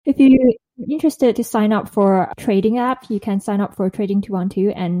If you're interested to sign up for a trading app, you can sign up for Trading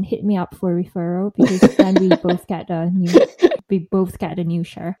 212 and hit me up for referral because then we both get a new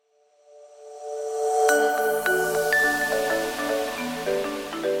share.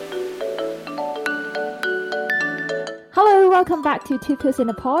 Hello, welcome back to Two Pills in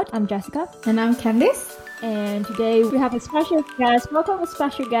a Pod. I'm Jessica. And I'm Candice. And today we have a special guest. Welcome a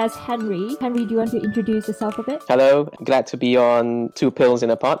special guest, Henry. Henry, do you want to introduce yourself a bit? Hello, glad to be on Two Pills in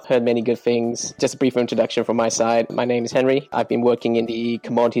a Pot. Heard many good things. Just a brief introduction from my side. My name is Henry. I've been working in the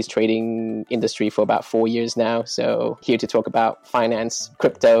commodities trading industry for about 4 years now. So here to talk about finance,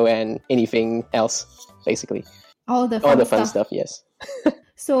 crypto, and anything else, basically. All the fun stuff, yes.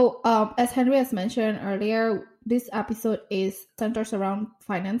 So as Henry has mentioned earlier, this episode is centers around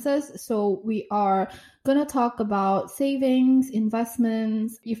finances. So we are going to talk about savings,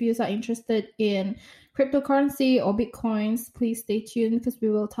 investments. If you are interested in cryptocurrency or Bitcoins, please stay tuned because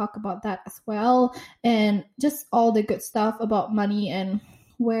we will talk about that as well. And just all the good stuff about money and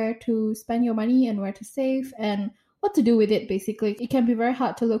where to spend your money and where to save and what to do with it, basically. It can be very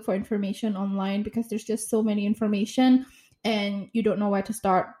hard to look for information online because there's just so many information and you don't know where to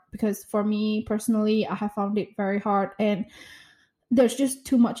start. Because for me personally, I have found it very hard and there's just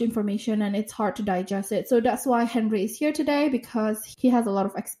too much information and it's hard to digest it. So that's why Henry is here today, because he has a lot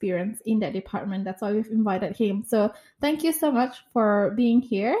of experience in that department. That's why we've invited him. So thank you so much for being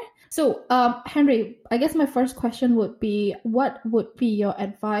here. So Henry, I guess my first question would be, what would be your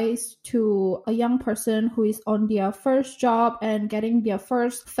advice to a young person who is on their first job and getting their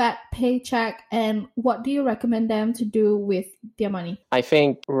first fat paycheck, and what do you recommend them to do with their money? I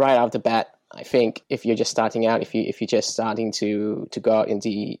think right off the bat, if you're just starting out, if you're just starting to go out in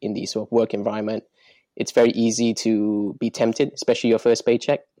the sort of work environment, it's very easy to be tempted, especially your first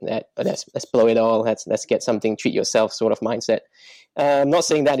paycheck. Let's blow it all. Let's get something. Treat yourself sort of mindset. I'm not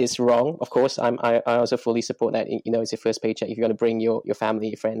saying that is wrong. Of course, I also fully support that. It's your first paycheck. If you want to bring your family,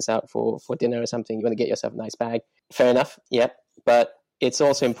 your friends out for dinner or something, you want to get yourself a nice bag. Fair enough. Yeah, but it's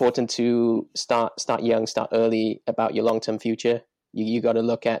also important to start young, start early about your long-term future. You got to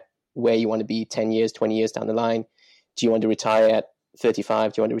look at where you want to be 10 years, 20 years down the line. Do you want to retire at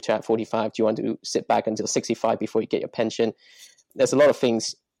 35? Do you want to retire at 45? Do you want to sit back until 65 before you get your pension? There's a lot of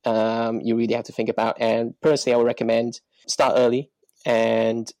things you really have to think about. And personally, I would recommend start early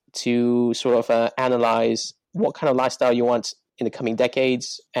and to sort of analyze what kind of lifestyle you want in the coming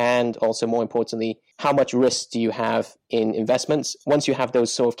decades, and also more importantly, how much risk do you have in investments? Once you have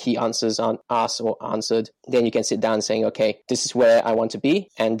those sort of key answers asked or answered, then you can sit down saying, okay, this is where I want to be,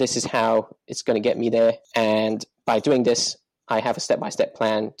 and this is how it's going to get me there. And by doing this, I have a step-by-step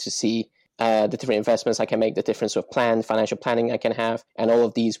plan to see the different investments I can make, the different sort of financial planning I can have, and all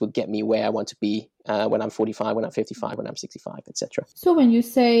of these will get me where I want to be when I'm 45, when I'm 55, when I'm 65, etc. So when you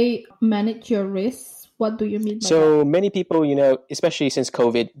say manage your risks, what do you mean by that? Many people, especially since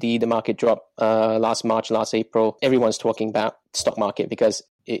COVID, the market dropped last March, last April. Everyone's talking about stock market because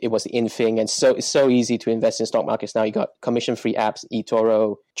it was the in thing. And so it's so easy to invest in stock markets now. You got commission-free apps,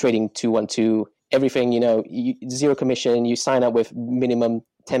 eToro, Trading 212, everything, zero commission. You sign up with minimum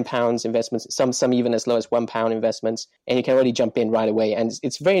 £10 investments, some even as low as £1 investments, and you can already jump in right away. And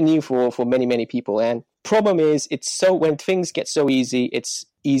it's very new for many people. And problem is, when things get so easy, it's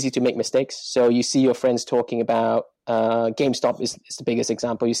easy to make mistakes. So you see your friends talking about GameStop is the biggest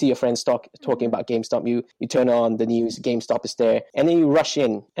example. You see your friends talking about GameStop. You turn on the news, GameStop is there, and then you rush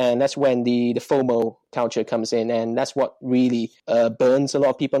in, and that's when the FOMO culture comes in, and that's what really burns a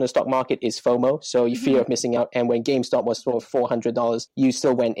lot of people in the stock market is FOMO. So you fear of missing out. And when GameStop was for $400, you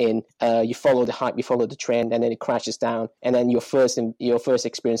still went in. You follow the hype, you follow the trend, and then it crashes down. And then your first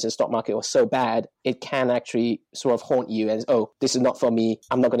experience in the stock market was so bad, it can actually sort of haunt you as, oh, this is not for me.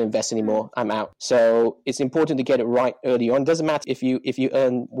 I'm not going to invest anymore. I'm out. So it's important to get it right early on. It doesn't matter if you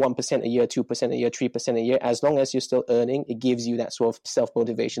earn 1% a year, 2% a year, 3% a year. As long as you're still earning, it gives you that sort of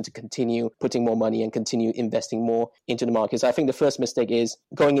self-motivation to continue putting more money and continue investing more into the markets. I think the first mistake is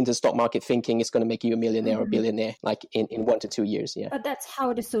going into the stock market thinking it's going to make you a millionaire or billionaire like in 1 to 2 years. Yeah. But that's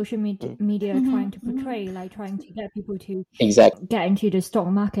how the social media are trying to portray, like trying to get people to exactly get into the stock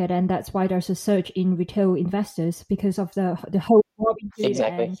market. And that's why there's a surge in retail investors because of the whole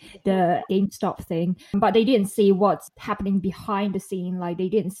and the GameStop thing. But they didn't see what's happening behind the scene. Like they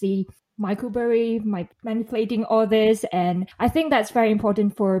didn't see Michael Burry manipulating all this. And I think that's very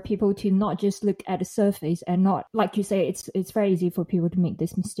important for people to not just look at the surface and not, like you say, it's very easy for people to make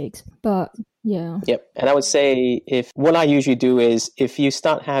these mistakes. But yeah. Yep. And I would say what I usually do is if you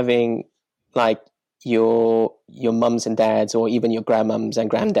start having like your mums and dads or even your grandmums and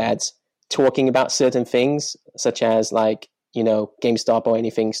granddads talking about certain things, such as like GameStop or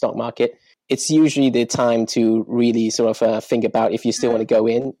anything stock market, it's usually the time to really sort of think about if you still want to go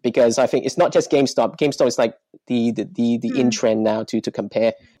in, because I think it's not just GameStop. GameStop is like the in trend now to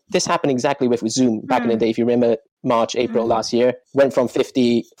compare. This happened exactly with Zoom back in the day. If you remember, March, April last year, went from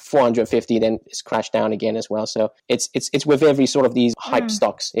 450, then it's crashed down again as well. So it's with every sort of these hype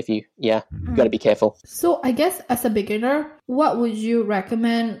stocks. If you got to be careful. So I guess as a beginner, what would you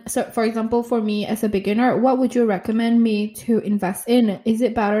recommend? So for example, for me as a beginner, what would you recommend me to invest in? Is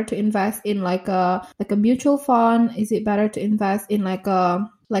it better to invest in like a mutual fund? Is it better to invest in like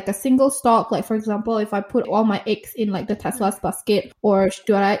a single stock? Like for example, if I put all my eggs in like the Tesla's basket, or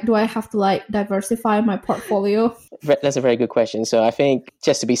do I have to like diversify my portfolio? That's a very good question. So I think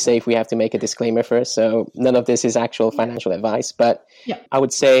just to be safe, we have to make a disclaimer first. So none of this is actual financial advice, but I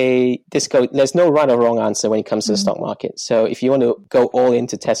would say there's no right or wrong answer when it comes to the stock market. So if you want to go all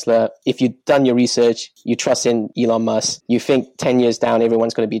into Tesla, if you've done your research, you trust in Elon Musk, you think 10 years down,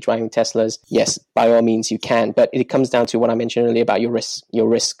 everyone's going to be driving Teslas, yes, by all means you can. But it comes down to what I mentioned earlier about your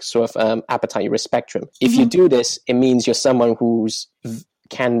risk sort of appetite, your risk spectrum. If you do this, it means you're someone who's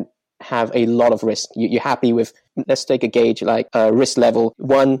can have a lot of risk. You're happy with, let's take a gauge like risk level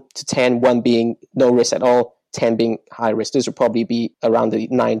 1 to 10, 1 being no risk at all, 10 being high risk. This would probably be around the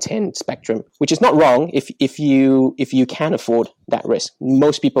 9-10 spectrum, which is not wrong if you can afford that risk.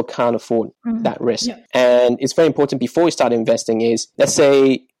 Most people can't afford that risk. And it's very important before you start investing is, let's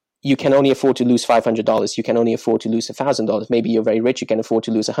say you can only afford to lose $500. You can only afford to lose $1,000. Maybe you're very rich. You can afford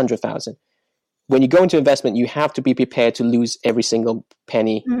to lose 100,000. When you go into investment, you have to be prepared to lose every single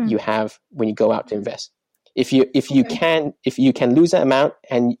penny you have when you go out to invest. If you can lose that amount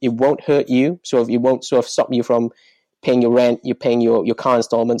and it won't hurt you, so if it won't sort of stop you from paying your rent, you're paying your car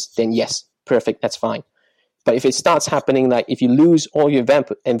installments, then yes, perfect, that's fine. But if it starts happening, like if you lose all your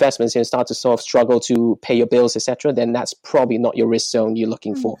investments and start to sort of struggle to pay your bills, etc., then that's probably not your risk zone you're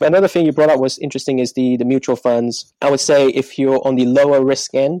looking for. But another thing you brought up was interesting is the mutual funds. I would say if you're on the lower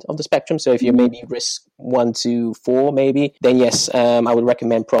risk end of the spectrum, so if you're maybe risk 1 to 4 maybe, then yes, I would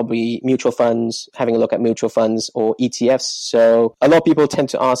recommend probably mutual funds, having a look at mutual funds or ETFs. So a lot of people tend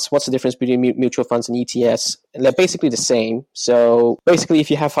to ask, what's the difference between mutual funds and ETFs? And they're basically the same. So basically,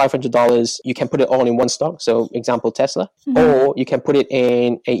 if you have $500, you can put it all in one stock. So example, Tesla, or you can put it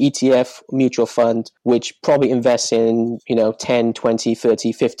in a ETF mutual fund, which probably invests in, 10, 20,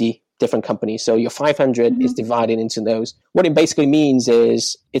 30, 50 different companies. So your 500 is divided into those. What it basically means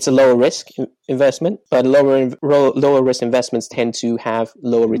is it's a lower risk investment, but lower risk investments tend to have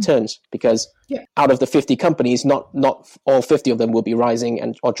lower returns because out of the 50 companies, not all 50 of them will be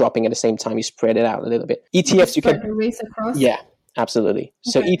rising or dropping at the same time. You spread it out a little bit. ETFs, you can race across. Yeah. Absolutely.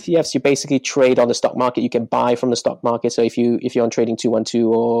 Okay. So ETFs, you basically trade on the stock market. You can buy from the stock market. So if you're on Trading 212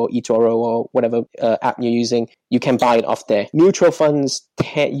 or eToro or whatever app you're using, you can buy it off there. Mutual funds,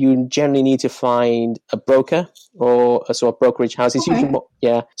 you generally need to find a broker or a sort of brokerage house. It's usually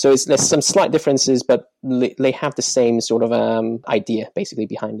So there's some slight differences, but they have the same sort of idea basically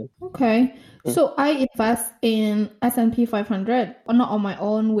behind them. Okay. So I invest in S&P 500, not on my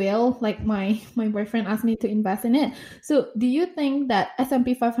own will, like my boyfriend asked me to invest in it. So do you think that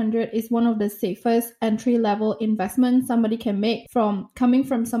S&P 500 is one of the safest entry-level investments somebody can make coming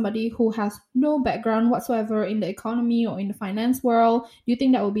from somebody who has no background whatsoever in the economy or in the finance world? Do you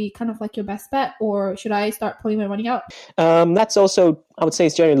think that would be kind of like your best bet, or should I start pulling my money out? That's also, I would say,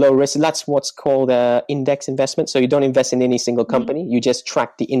 it's generally low risk. That's what's called index investment. So you don't invest in any single company. You just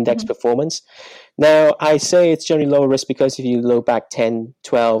track the index performance. Now, I say it's generally lower risk because if you look back 10,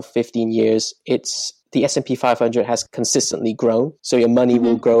 12, 15 years, the S&P 500 has consistently grown. So your money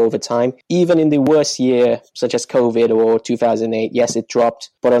will grow over time. Even in the worst year, such as COVID or 2008, yes, it dropped.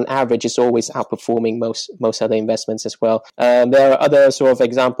 But on average, it's always outperforming most other investments as well. There are other sort of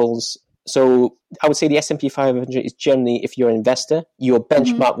examples. So I would say the S&P 500 is generally, if you're an investor, your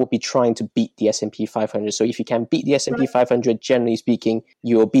benchmark will be trying to beat the S&P 500. So if you can beat the S&P 500, generally speaking,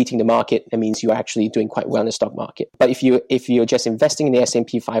 you're beating the market. That means you're actually doing quite well in the stock market. But if you're just investing in the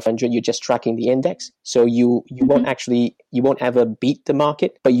S&P 500, you're just tracking the index. So you won't ever beat the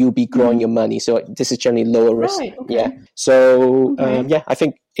market, but you'll be growing your money. So this is generally lower risk. Right, okay. Yeah. So I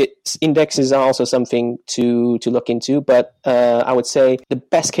think indexes are also something to look into, but I would say the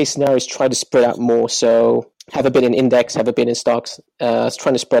best case scenario is try to spread out more. So have a bit in index, have a bit in stocks,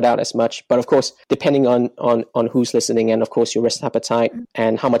 trying to spread out as much. But of course, depending on who's listening and of course your risk appetite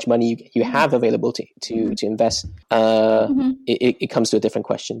and how much money you have available to invest, it comes to a different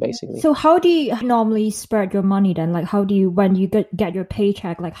question basically. So how do you normally spread your money then? Like how do you, when you get your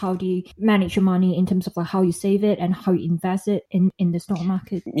paycheck, like how do you manage your money in terms of like how you save it and how you invest it in the stock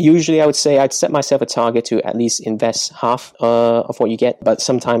market? Usually I would say I'd set myself a target to at least invest half of what you get. But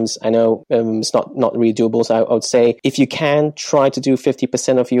sometimes I know it's not really doable. So I would say if you can, try to do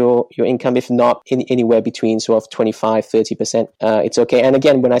 50% of your income. If not, anywhere between sort of 25, 30%, it's okay. And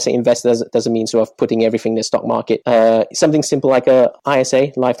again, when I say invest, doesn't mean sort of putting everything in the stock market. Something simple like a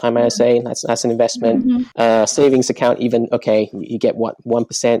ISA, lifetime ISA, that's an investment. Savings account, even, okay, you get what,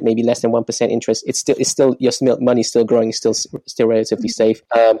 1%, maybe less than 1% interest. It's still your money's still growing, still relatively safe.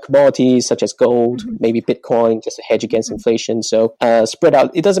 Commodities such as gold, maybe Bitcoin, just a hedge against inflation. So spread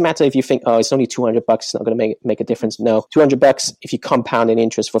out. It doesn't matter if you think, oh, it's only $200, it's not going to make a difference. No, $200, if you compound in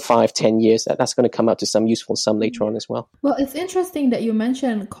interest for 5-10 years, that's going to come out to some useful sum later on as well. Well, it's interesting that you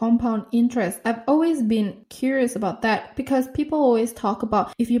mentioned compound interest. I've always been curious about that because people always talk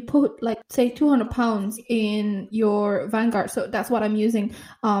about if you put like say 200 pounds in your Vanguard, so that's what I'm using,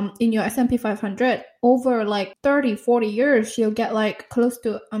 in your S&P 500, over like 30-40 years you'll get like close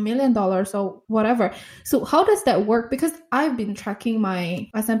to $1 million or whatever. So how does that work? Because I've been tracking my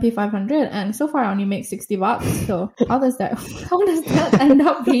S&P 500 and so far I only make $60. So how does that end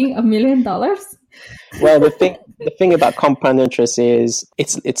up being $1 million? Well, the thing about compound interest is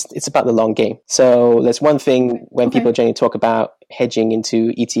it's about the long game. So there's one thing when people generally talk about hedging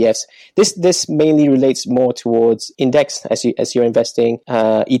into ETFs. This mainly relates more towards index as you're investing,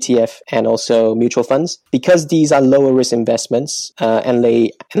 ETF, and also mutual funds, because these are lower risk investments, and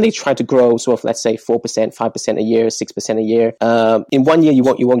they try to grow sort of, let's say 4%, 5% a year, 6% a year. In 1 year you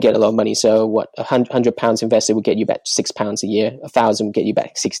won't get a lot of money. So what, £100 invested will get you back £6 a year. 1,000 will get you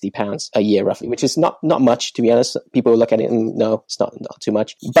back £60 a year roughly, which is not much, to be honest. People look at it and no, it's not too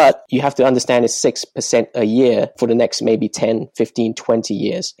much. But you have to understand it's 6% a year for the next maybe 10, 15, 20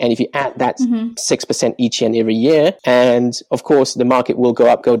 years. And if you add that 6% each and every year, and of course the market will go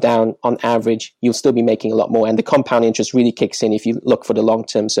up, go down, on average, you'll still be making a lot more. And the compound interest really kicks in if you look for the long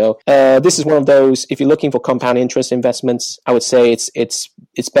term. So this is one of those, if you're looking for compound interest investments, I would say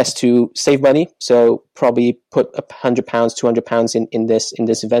it's best to save money. So probably put £100, £200 in this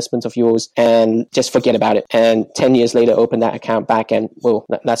investment of yours and just forget about it. And 10 years later, open that account back, and well,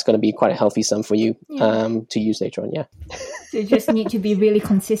 that's going to be quite a healthy sum for you to use later on. Yeah. So you just need to be really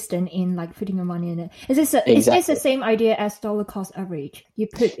consistent in like putting your money in it. Is this the same idea as dollar cost average? You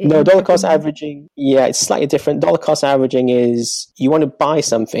put it no, dollar cost averaging. Yeah, it's slightly different. Dollar cost averaging is you want to buy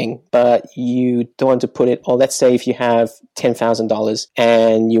something, but you don't want to put it. Or let's say if you have $10,000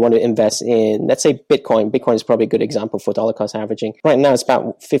 and you want to invest in, let's say Bitcoin. Bitcoin is probably a good example for dollar cost averaging. Right now it's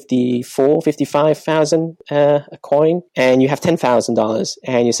about 55,000 a coin, and you have $10,000,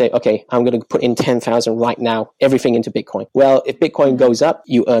 and you say, okay, I'm going to put in 10,000 right now, everything into Bitcoin. Well, if Bitcoin goes up,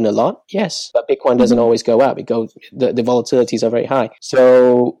 you earn a lot, yes, but Bitcoin doesn't always go up. The volatilities are very high.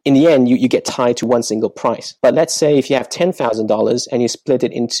 So in the end, you get tied to one single price. But let's say if you have $10,000 and you split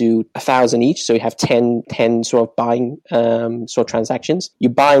it into 1,000 each, so you have 10 sort of buying sort of transactions. You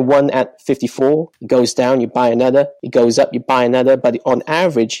buy one at 54, it goes down, you buy another, it goes up, you buy another. But on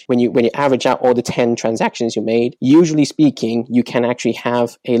average, when you average out all the 10 transactions you made, usually speaking, you can actually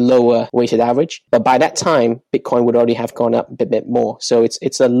have a lower weighted average. But by that time, Bitcoin would already have gone up a bit more. So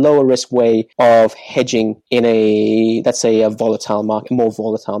it's a lower risk way of hedging in a, let's say, a volatile market, more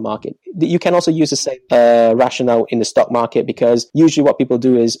volatile market. You can also use the same rationale in the stock market, because usually what people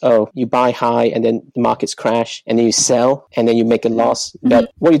do is, you buy high and then the markets crash, and then you sell and then you make a loss.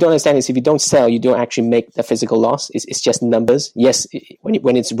 But what you don't understand is if you don't sell, you don't actually make the physical loss. It's just numbers. Yes,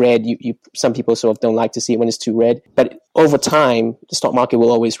 when it's red, you some people sort of don't like to see it when it's too red. But over time, the stock market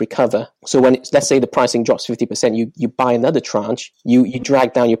will always recover. So when let's say the pricing drops 50%, you buy another tranche, you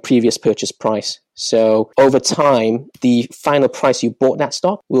drag down your previous purchase price. So over time, the final price you bought that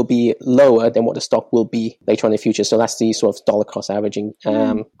stock will be lower than what the stock will be later on in the future. So that's the sort of dollar cost averaging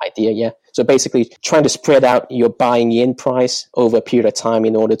idea. Yeah. So basically trying to spread out your buying in price over a period of time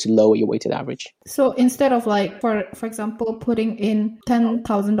in order to lower your weighted average. So instead of like, for example, putting in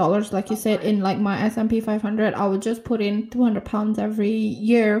 $10,000, like you said, in like my S&P 500, I would just put in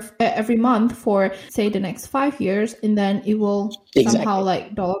 £200 every month for say the next 5 years, and then it will somehow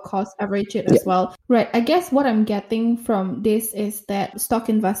like dollar cost average it as well. Right. I guess what I'm getting from this is that stock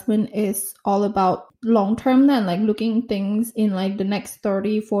investment is all about long term then, like looking things in like the next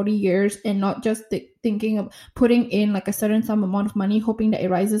 30-40 years and not just thinking of putting in like a certain sum amount of money hoping that it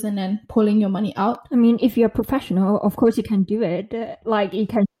rises and then pulling your money out? I mean, if you're a professional, of course you can do it. Like you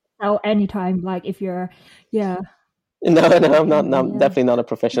can sell anytime. Like if you're, yeah. No, I'm not. No, I'm definitely not a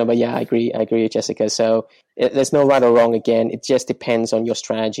professional. But yeah, I agree with Jessica. So there's no right or wrong. Again, it just depends on your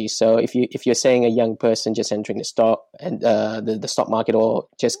strategy. So if you're saying a young person just entering the stock and the stock market, or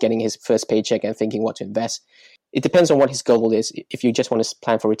just getting his first paycheck and thinking what to invest, it depends on what his goal is. If you just want to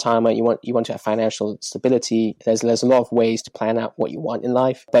plan for retirement, you want to have financial stability. There's a lot of ways to plan out what you want in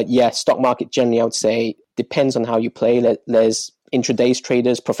life. But yeah, stock market generally, I would say, depends on how you play. There's intraday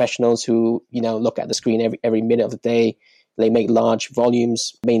traders, professionals who look at the screen every minute of the day. They make large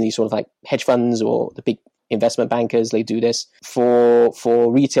volumes, mainly sort of like hedge funds or the big investment bankers. They do this. For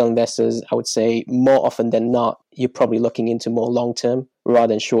retail investors, I would say more often than not, you're probably looking into more long term rather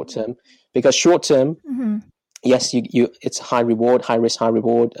than short term, because short term. Mm-hmm. Yes, it's high reward, high risk, high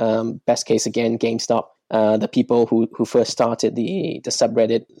reward. Best case again, GameStop. The people who first started the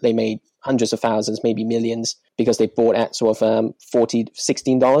subreddit, they made hundreds of thousands, maybe millions, because they bought at sort of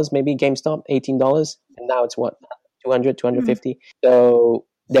 $16, maybe GameStop, $18, and now it's what, 200, 250. So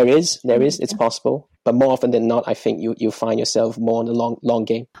there is, it's possible. But more often than not, I think you'll find yourself more in the long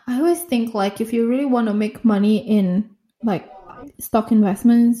game. I always think like if you really want to make money in like stock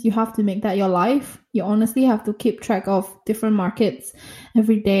investments, you have to make that your life. You honestly have to keep track of different markets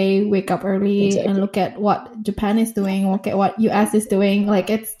every day, wake up early and look at what Japan is doing, look at what US is doing. Like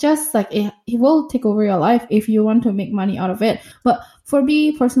it's just like it will take over your life if you want to make money out of it. But for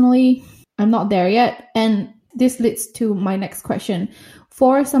me personally, I'm not there yet. And this leads to my next question.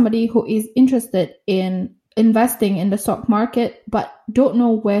 For somebody who is interested in investing in the stock market but don't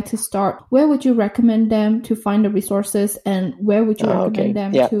know where to start, where would you recommend them to find the resources, and where would you recommend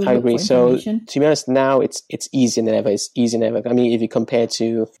them to look I agree. for information? So to be honest, now it's easier than ever. It's easier than ever. I mean, if you compare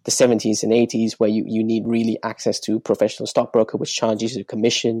to the 70s and 80s where you need really access to a professional stockbroker which charges you a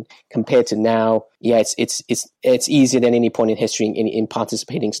commission, compared to now, yeah, it's easier than any point in history in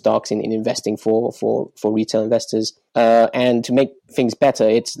participating stocks, in investing for retail investors. And to make things better,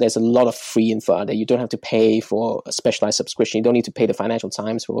 there's a lot of free info out there. You don't have to pay for a specialized subscription. You don't need to pay the Financial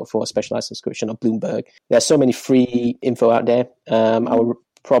Times for a specialized subscription, or Bloomberg. There's so many free info out there. I would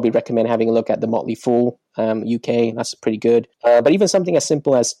probably recommend having a look at the Motley Fool UK. That's pretty good. But even something as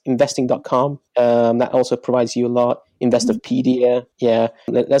simple as investing.com, that also provides you a lot. Investopedia, yeah.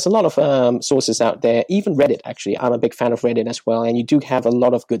 There's a lot of sources out there. Even Reddit, actually. I'm a big fan of Reddit as well. And you do have a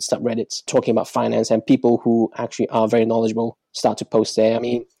lot of good subreddits talking about finance, and people who actually are very knowledgeable start to post there. I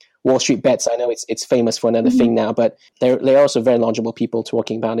mean, Wall Street Bets, I know it's famous for another thing now, but they're also very knowledgeable people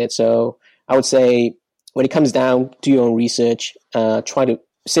talking about it. So I would say when it comes down, do your own research. Try to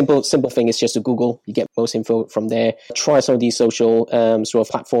simple thing is just to Google. You get most info from there. Try some of these social sort of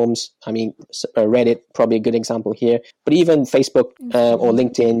platforms. I mean, Reddit, probably a good example here. But even Facebook or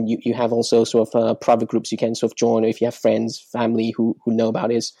LinkedIn, you have also sort of private groups you can sort of join if you have friends, family who know about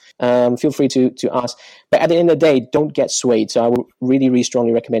this. Feel free to ask. But at the end of the day, don't get swayed. So I would really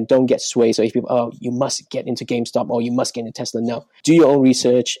strongly recommend don't get swayed. So if people, you must get into GameStop or you must get into Tesla. No. Do your own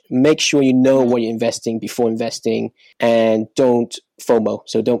research. Make sure you know what you're investing before investing, and don't FOMO.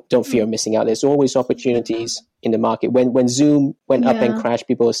 So don't fear missing out. There's always opportunities in the market. When Zoom went up and crashed,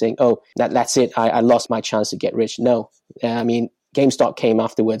 people were saying, "Oh, that's it. I lost my chance to get rich." No, I mean, GameStop came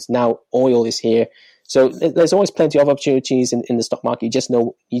afterwards. Now oil is here. So there's always plenty of opportunities in the stock market. You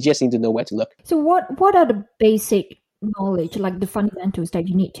just need to know where to look. So what are the basic knowledge, like the fundamentals that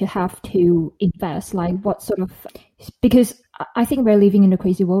you need to have to invest? Like what sort of, because I think we're living in a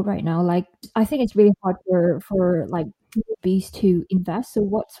crazy world right now. Like I think it's really hard for like newbies to invest. So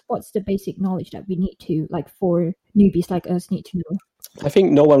what's the basic knowledge that we need to, like, for newbies like us, need to know? I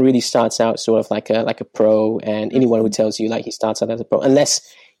think no one really starts out sort of like a pro, and anyone who tells you like he starts out as a pro, unless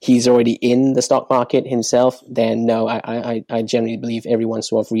he's already in the stock market himself, then no, I generally believe everyone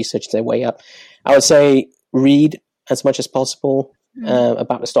sort of researched their way up. I would say read as much as possible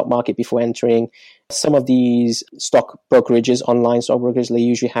about the stock market before entering. Some of these stock brokerages, online stock brokerages, they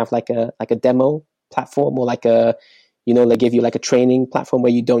usually have like a demo platform, or like a, they give you like a training platform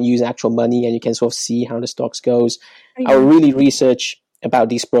where you don't use actual money and you can sort of see how the stocks goes. I will really research about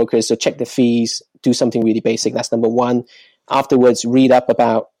these brokers. So check the fees, do something really basic. That's number one. Afterwards, read up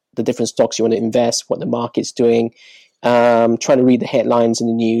about the different stocks you want to invest, what the market's doing. Try to read the headlines in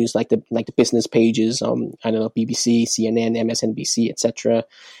the news, like the business pages on, I don't know, BBC, CNN, MSNBC, etc.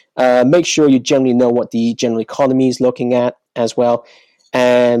 Make sure you generally know what the general economy is looking at as well.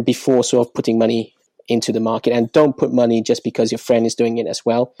 And before sort of putting money into the market, and don't put money just because your friend is doing it as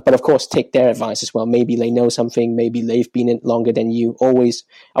well. But of course, take their advice as well. Maybe they know something, maybe they've been in it longer than you. Always,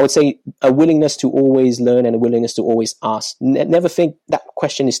 I would say, a willingness to always learn and a willingness to always ask. Never think that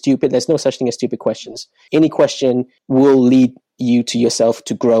question is stupid. There's no such thing as stupid questions. Any question will lead you to yourself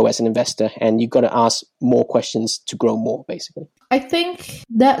to grow as an investor, and you've got to ask more questions to grow more, basically. I think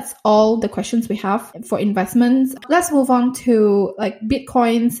that's all the questions we have for investments. Let's move on to like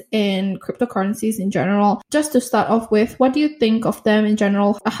Bitcoins and cryptocurrencies in general. Just to start off with, what do you think of them in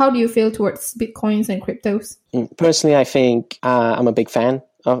general? How do you feel towards Bitcoins and cryptos? Personally, I think I'm a big fan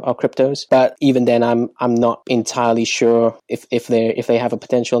of cryptos, but even then, I'm not entirely sure if they have a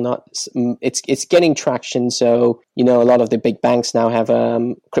potential or not. It's getting traction. So a lot of the big banks now have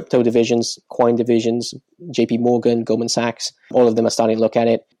crypto divisions, coin divisions. JP Morgan, Goldman Sachs, all of them are starting to look at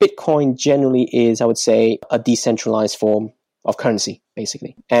it. Bitcoin generally is, I would say, a decentralized form of currency,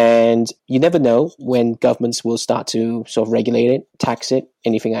 basically. And you never know when governments will start to sort of regulate it, tax it,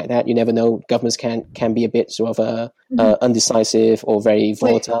 anything like that. You never know. Governments can be a bit sort of undecisive or very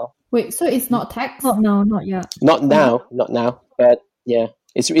volatile. Wait, so it's not taxed? Not yet. Not now, but yeah.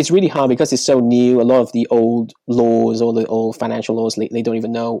 It's really hard because it's so new. A lot of the old laws or the old financial laws, they don't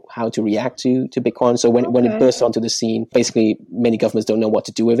even know how to react to Bitcoin. So when it bursts onto the scene, basically many governments don't know what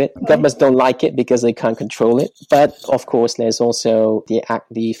to do with it. Okay. Governments don't like it because they can't control it. But of course, there's also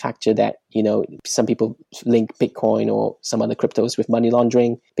the factor that some people link Bitcoin or some other cryptos with money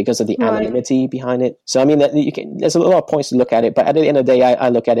laundering because of the anonymity behind it. So I mean, there's a lot of points to look at it. But at the end of the day, I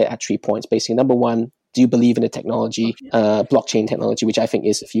look at it at 3 points. Basically, number one, do you believe in the technology, blockchain technology, which I think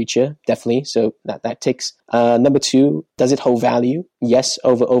is the future, definitely. So that ticks. Number two, does it hold value? Yes,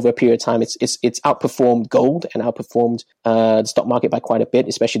 over a period of time, it's outperformed gold and outperformed the stock market by quite a bit.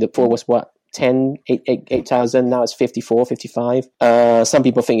 Especially the before was 8,000. Now it's 54, 55. Some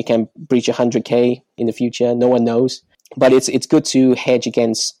people think it can breach 100K in the future. No one knows. But it's good to hedge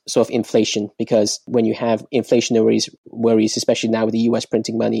against sort of inflation, because when you have inflationary worries, especially now with the US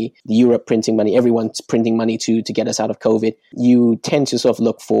printing money, the Europe printing money, everyone's printing money to get us out of COVID, you tend to sort of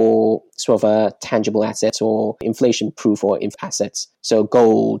look for sort of tangible assets or inflation-proof or assets. So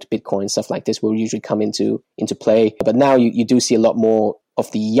gold, Bitcoin, stuff like this will usually come into play. But now you do see a lot more of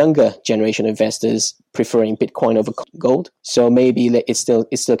the younger generation investors preferring Bitcoin over gold. So maybe it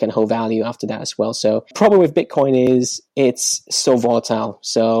still can hold value after that as well. So problem with Bitcoin is it's so volatile.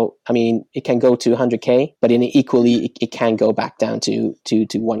 So, I mean, it can go to 100K, but equally, it can go back down to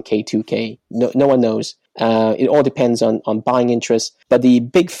 1K, 2K. No one knows. It all depends on buying interest. But the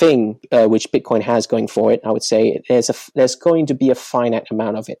big thing which Bitcoin has going for it, I would say, there's going to be a finite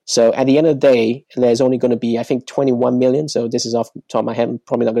amount of it. So at the end of the day, there's only going to be, I think, 21 million. So this is off the top of my head, I'm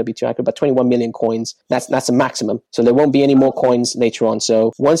probably not going to be too accurate, but 21 million coins. That's a maximum. So there won't be any more coins later on.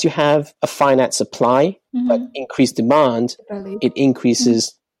 So once you have a finite supply, but increased demand, it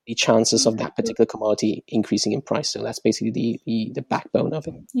increases the chances of that particular commodity increasing in price. So that's basically the backbone of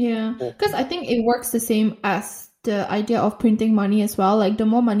it. Yeah, because I think it works the same as the idea of printing money as well. Like the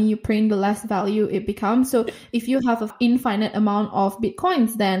more money you print, the less value it becomes. So if you have an infinite amount of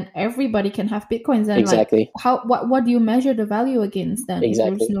Bitcoins, then everybody can have Bitcoins. And exactly. Like, what do you measure the value against then?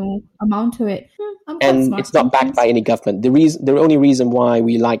 Exactly. If there's no amount to it. And it's not backed by any government. The only reason why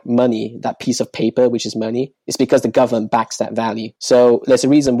we like money, that piece of paper, which is money, is because the government backs that value. So there's a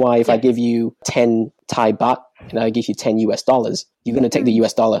reason why if I give you 10 Thai baht and I give you 10 US dollars, you're going to take the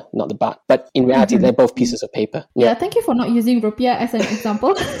US dollar, not the baht. But in reality, they're both pieces of paper. Yeah, thank you for not using rupiah as an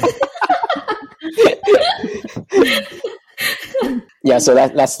example. Yeah, so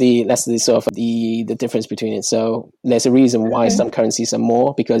that's the sort of the difference between it. So there's a reason why some currencies are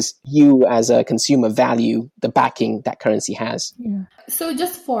more, because you as a consumer value the backing that currency has. Yeah. So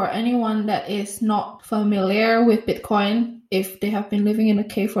just for anyone that is not familiar with Bitcoin, if they have been living in a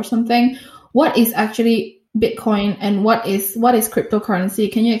cave or something, what is actually Bitcoin and what is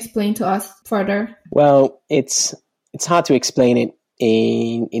cryptocurrency? Can you explain to us further? Well, it's hard to explain it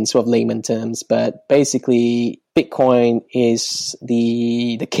in sort of layman terms, but basically Bitcoin is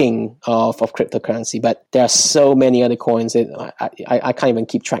the king of cryptocurrency, but there are so many other coins that I can't even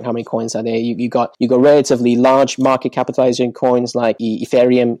keep track how many coins are there. You got relatively large market capitalization coins like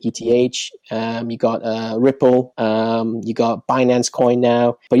Ethereum, ETH. You got Ripple. You got Binance Coin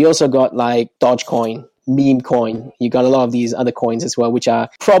now, but you also got like Dogecoin, meme coin. You got a lot of these other coins as well, which are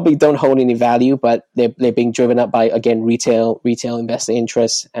probably don't hold any value, but they're being driven up by, again, retail investor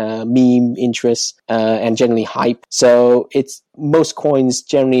interest, meme interest, and generally hype. So most coins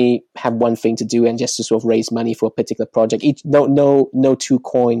generally have one thing to do, and just to sort of raise money for a particular project. No two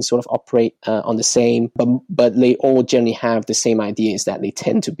coins sort of operate on the same, but they all generally have the same idea, is that they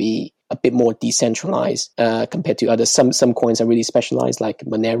tend to be a bit more decentralized compared to others. Some coins are really specialized, like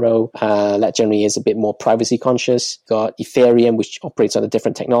Monero. That generally is a bit more privacy conscious. Got Ethereum, which operates on a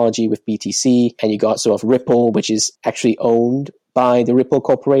different technology with BTC, and you got sort of Ripple, which is actually owned by the Ripple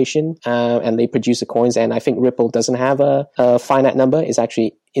Corporation, and they produce the coins. And I think Ripple doesn't have a finite number; it's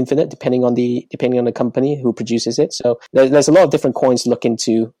actually infinite, depending on the company who produces it. So there's a lot of different coins to look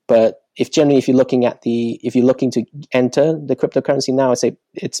into. But if you're looking to enter the cryptocurrency now, I'd say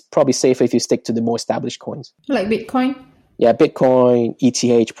it's probably safer if you stick to the more established coins, like Bitcoin. Yeah, Bitcoin,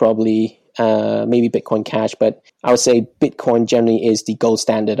 ETH probably. Maybe Bitcoin Cash, but I would say Bitcoin generally is the gold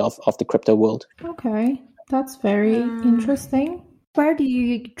standard of the crypto world. Okay, that's very interesting. Where do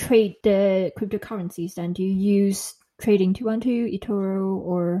you trade the cryptocurrencies then? Do you use Trading 212, eToro,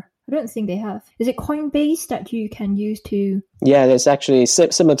 or I don't think they have. Is it Coinbase that you can use to? Yeah, there's actually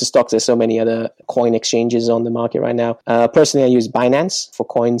similar to stocks. There's so many other coin exchanges on the market right now. Personally, I use Binance for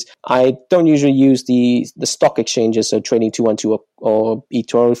coins. I don't usually use the stock exchanges, so Trading 212 or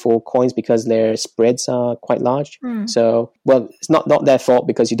eToro for coins, because their spreads are quite large. So, well, it's not their fault,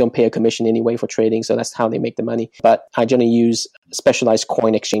 because you don't pay a commission anyway for trading, so that's how they make the money. But I generally use specialized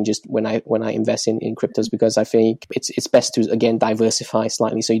coin exchanges when I invest in cryptos, because I think it's best to, again, diversify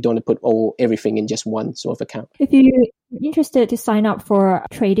slightly, so you don't want to put everything in just one sort of account. If you're interested to sign up for a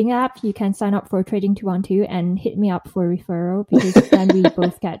trading app, you can sign up for Trading 212 and hit me up for a referral, because then we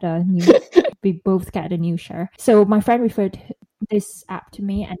both get a new share. So my friend referred this app to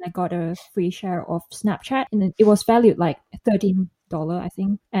me, and I got a free share of Snapchat, and it was valued like $13, I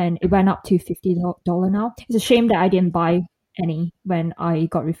think, and it went up to $50 now. It's a shame that I didn't buy any when I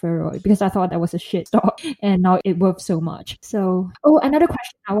got referral, because I thought that was a shit stock, and now it worth so much. So, another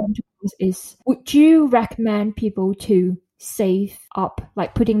question I want to ask is, would you recommend people to save up,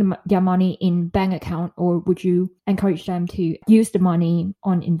 like putting their money in bank account, or would you encourage them to use the money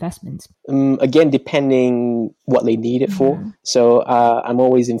on investments? Again, depending what they need it for. So I'm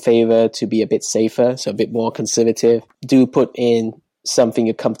always in favor to be a bit safer, so a bit more conservative. Do put in something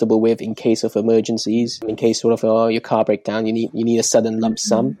you're comfortable with in case of emergencies, in case sort of your car breakdown, you need a sudden lump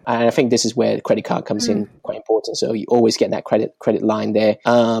sum. And I think this is where the credit card comes in quite important. So you always get that credit line there.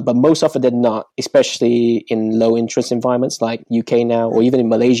 But most often than not, especially in low interest environments like UK now, or even in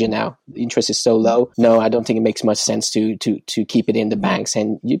Malaysia now, the interest is so low. No, I don't think it makes much sense to keep it in the banks.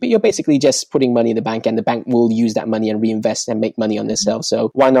 And you're basically just putting money in the bank, and the bank will use that money and reinvest and make money on themselves.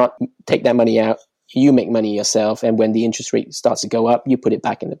 So why not take that money out? You make money yourself, and when the interest rate starts to go up, you put it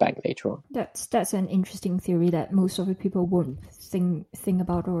back in the bank later on. That's an interesting theory that most of the people won't think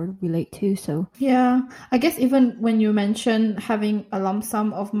about or relate to. So yeah, I guess even when you mention having a lump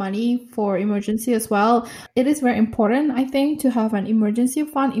sum of money for emergency as well, it is very important, I think, to have an emergency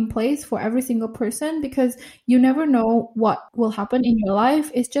fund in place for every single person, because you never know what will happen in your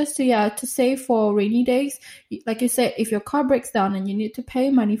life. It's just to save for rainy days. Like you said, if your car breaks down and you need to pay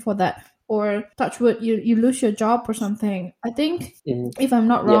money for that, or touch wood, you lose your job or something. I think, if I'm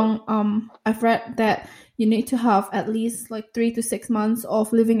not wrong, I've read that you need to have at least like 3 to 6 months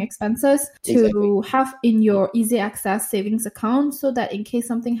of living expenses to have in your easy access savings account, so that in case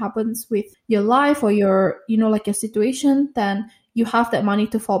something happens with your life or your situation, then you have that money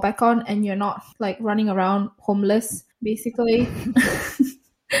to fall back on, and you're not like running around homeless, basically.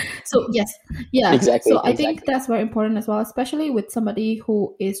 So yes, yeah, exactly. So I think that's very important as well, especially with somebody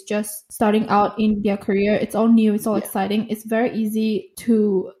who is just starting out in their career. It's all new, it's all exciting. It's very easy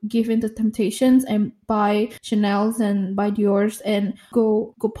to give in to temptations and buy Chanel's and buy Dior's and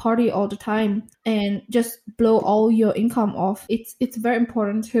go party all the time and just blow all your income off. It's very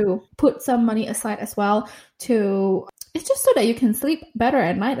important to put some money aside as well to. It's just so that you can sleep better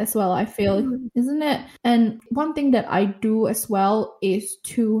at night as well, I feel, isn't it? And one thing that I do as well is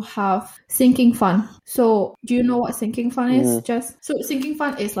to have sinking fund. So do you know what sinking fund is? So sinking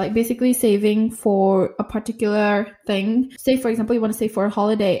fund is like basically saving for a particular thing. Say, for example, you want to save for a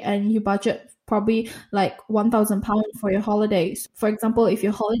holiday and you budget probably like £1,000 for your holidays. For example, if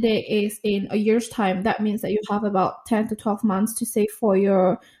your holiday is in a year's time, that means that you have about 10 to 12 months to save for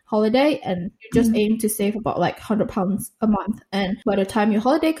your holiday, and you just aim to save about like £100 a month. And by the time your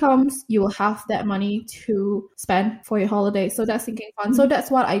holiday comes, you will have that money to spend for your holiday. So that's sinking fund. So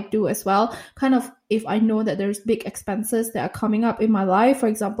that's what I do as well. Kind of, if I know that there's big expenses that are coming up in my life, for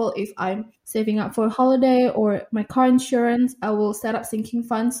example, if I'm saving up for a holiday or my car insurance, I will set up sinking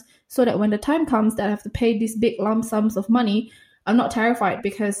funds so that when the time comes that I have to pay these big lump sums of money, I'm not terrified,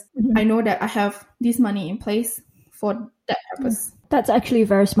 because I know that I have this money in place for that purpose. That's actually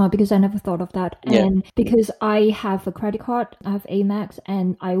very smart because I never thought of that. And because I have a credit card, I have Amex,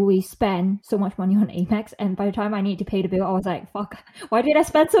 and I always spend so much money on Amex. And by the time I need to pay the bill, I was like, fuck, why did I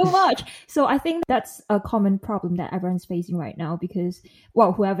spend so much? So I think that's a common problem that everyone's facing right now because,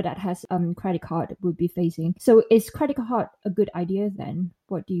 well, whoever that has credit card would be facing. So is credit card a good idea then?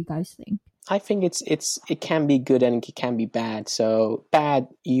 What do you guys think? I think it can be good and it can be bad. So bad,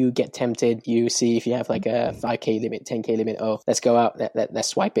 you get tempted. You see if you have like a 5K limit, 10K limit. Oh, let's go out. Let's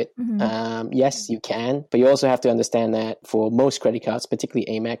swipe it. Yes, you can, but you also have to understand that for most credit cards, particularly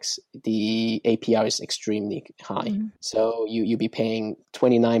Amex, the APR is extremely high. So you'll be paying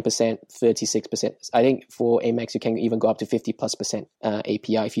 29%, 36%. I think for Amex, you can even go up to 50+%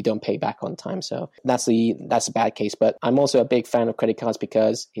 APR if you don't pay back on time. So that's a bad case. But I'm also a big fan of credit cards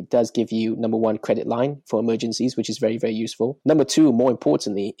because it does give you, number one, credit line for emergencies, which is very, very useful. Number two, more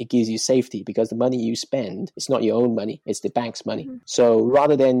importantly, it gives you safety because the money you spend, it's not your own money, it's the bank's money. So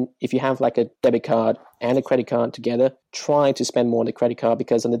rather than if you have like a debit card and a credit card together, try to spend more on the credit card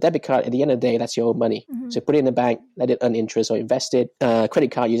because on the debit card, at the end of the day, that's your own money. So put it in the bank, let it earn interest or invest it.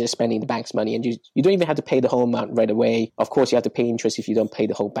 Credit card, you're just spending the bank's money and you don't even have to pay the whole amount right away. Of course, you have to pay interest if you don't pay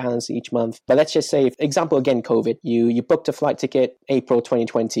the whole balance each month. But let's just say, example again, COVID, you booked a flight ticket April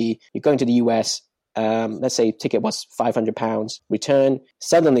 2020, you're going to the US, let's say ticket was £500, return,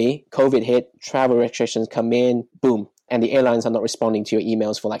 suddenly COVID hit, travel restrictions come in, boom, and the airlines are not responding to your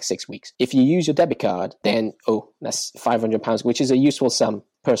emails for like 6 weeks. If you use your debit card, then, that's £500, which is a useful sum,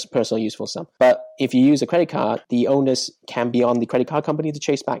 personal useful sum. But if you use a credit card, the onus can be on the credit card company to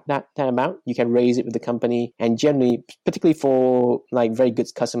chase back that amount. You can raise it with the company. And generally, particularly for like very good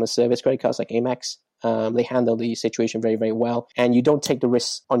customer service credit cards like Amex, they handle the situation very, very well. And you don't take the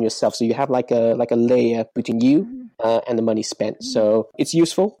risks on yourself. So you have like a layer between you and the money spent. So it's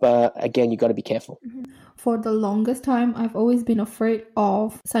useful, but again, you got to be careful. For the longest time, I've always been afraid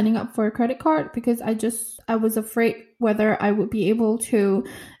of signing up for a credit card because I was afraid whether I would be able to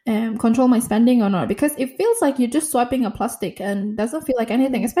control my spending or not, because it feels like you're just swiping a plastic and doesn't feel like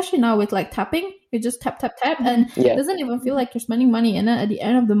anything, especially now with like tapping. You just tap and it doesn't even feel like you're spending money. And then at the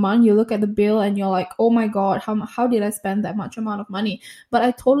end of the month, you look at the bill and you're like, oh my God, how did I spend that much amount of money? But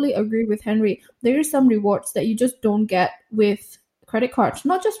I totally agree with Henry. There are some rewards that you just don't get with credit cards,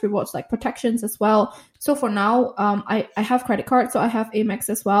 not just rewards, like protections as well. So for now, I have credit cards, so I have Amex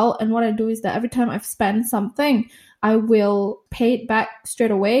as well. And what I do is that every time I've spent something, I will pay it back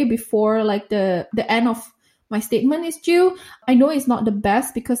straight away before like the end of my statement is due. I know it's not the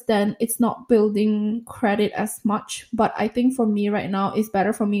best because then it's not building credit as much. But I think for me right now, it's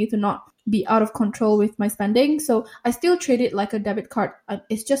better for me to not be out of control with my spending. So I still treat it like a debit card.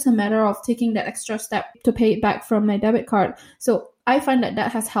 It's just a matter of taking that extra step to pay it back from my debit card. So I find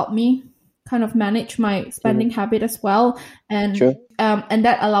that has helped me kind of manage my spending habit as well. And and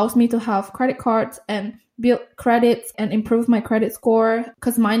that allows me to have credit cards and build credits and improve my credit score,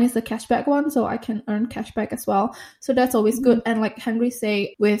 because mine is the cashback one, so I can earn cashback as well. So that's always good. And like Henry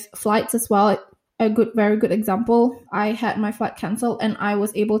say, with flights as well, very good example. I had my flight canceled and I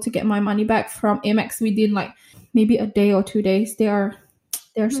was able to get my money back from Amex within like maybe a day or 2 days. They're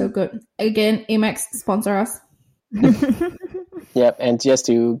so good. Again, Amex sponsor us. Yep, and just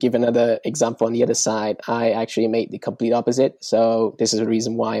to give another example on the other side, I actually made the complete opposite. So this is the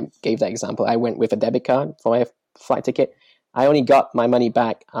reason why I gave that example. I went with a debit card for my flight ticket. I only got my money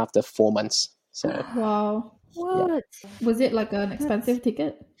back after 4 months. So wow. What? Yeah. Was it like an expensive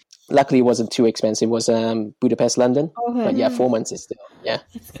ticket? Luckily, it wasn't too expensive. It was Budapest, London. Okay. But yeah, 4 months is still,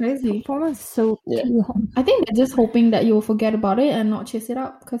 It's crazy. 4 months is so long. I think they're just hoping that you'll forget about it and not chase it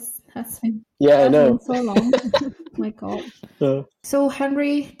up, because that's been, I know. Been so long. My God. So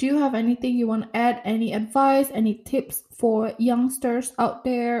Henry, do you have anything you want to add? Any advice, any tips for youngsters out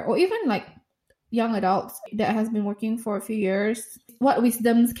there, or even like young adults that has been working for a few years? What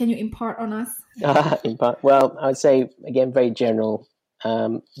wisdoms can you impart on us? Well, I would say, again, very general.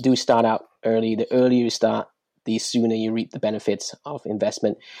 Do start out early. The earlier you start, the sooner you reap the benefits of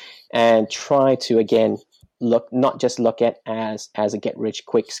investment. And try to, again, not just look at as a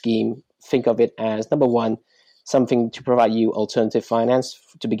get-rich-quick scheme. Think of it as, number one, something to provide you alternative finance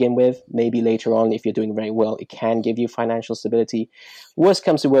to begin with. Maybe later on, if you're doing very well, it can give you financial stability. Worst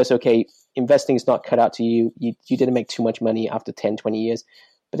comes to worst, okay, investing is not cut out to you. You didn't make too much money after 10, 20 years.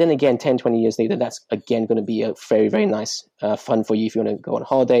 But then again, 10, 20 years later, that's again going to be a very, very nice fun for you if you want to go on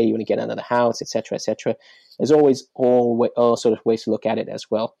holiday, you want to get another house, etc., etc. There's always all sort of ways to look at it as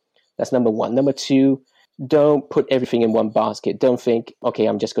well. That's number one. Number two, don't put everything in one basket. Don't think, okay,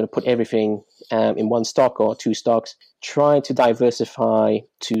 I'm just going to put everything in one stock or two stocks. Try to diversify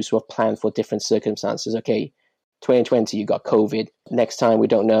to sort of plan for different circumstances. Okay, 2020, you got COVID. Next time, we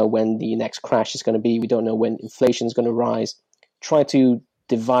don't know when the next crash is going to be. We don't know when inflation is going to rise. Try to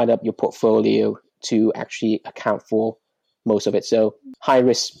divide up your portfolio to actually account for most of it. So high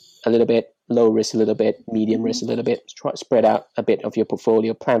risk a little bit, low risk a little bit, medium risk a little bit. Try to spread out a bit of your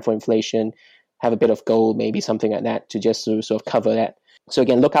portfolio, plan for inflation, have a bit of gold, maybe something like that to just sort of cover that. So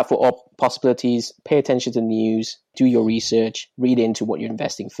again, look out for all possibilities, pay attention to the news, do your research, read into what you're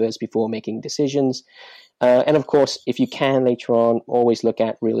investing first before making decisions. And of course, if you can later on, always look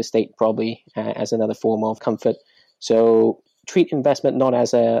at real estate probably as another form of comfort. So treat investment not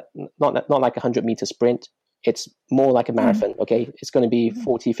as not like a 100-meter sprint. It's more like a marathon, okay? It's going to be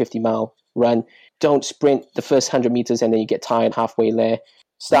 40, 50-mile run. Don't sprint the first 100 meters and then you get tired halfway there.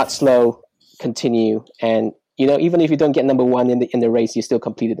 Start slow, continue, and even if you don't get number one in the race, you still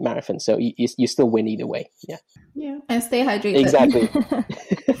completed the marathon. So you still win either way. Yeah, and stay hydrated. Exactly.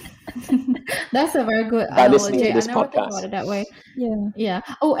 That's a very good analogy. I never thought about it that way. Yeah.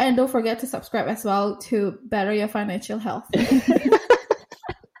 Oh, and don't forget to subscribe as well to better your financial health.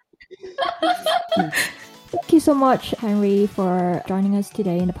 Thank you so much, Henry, for joining us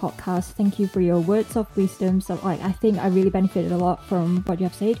today in the podcast. Thank you for your words of wisdom. So, I think I really benefited a lot from what you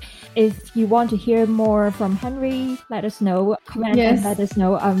have said. If you want to hear more from Henry, let us know. Comment and let us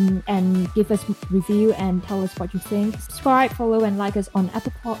know. And give us a review and tell us what you think. Subscribe, follow, and like us on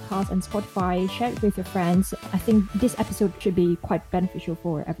Apple Podcasts and Spotify. Share it with your friends. I think this episode should be quite beneficial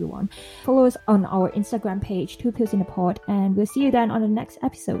for everyone. Follow us on our Instagram page, 2 Pills in a Pod, and we'll see you then on the next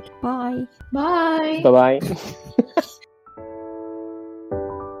episode. Bye. Bye. Bye-bye.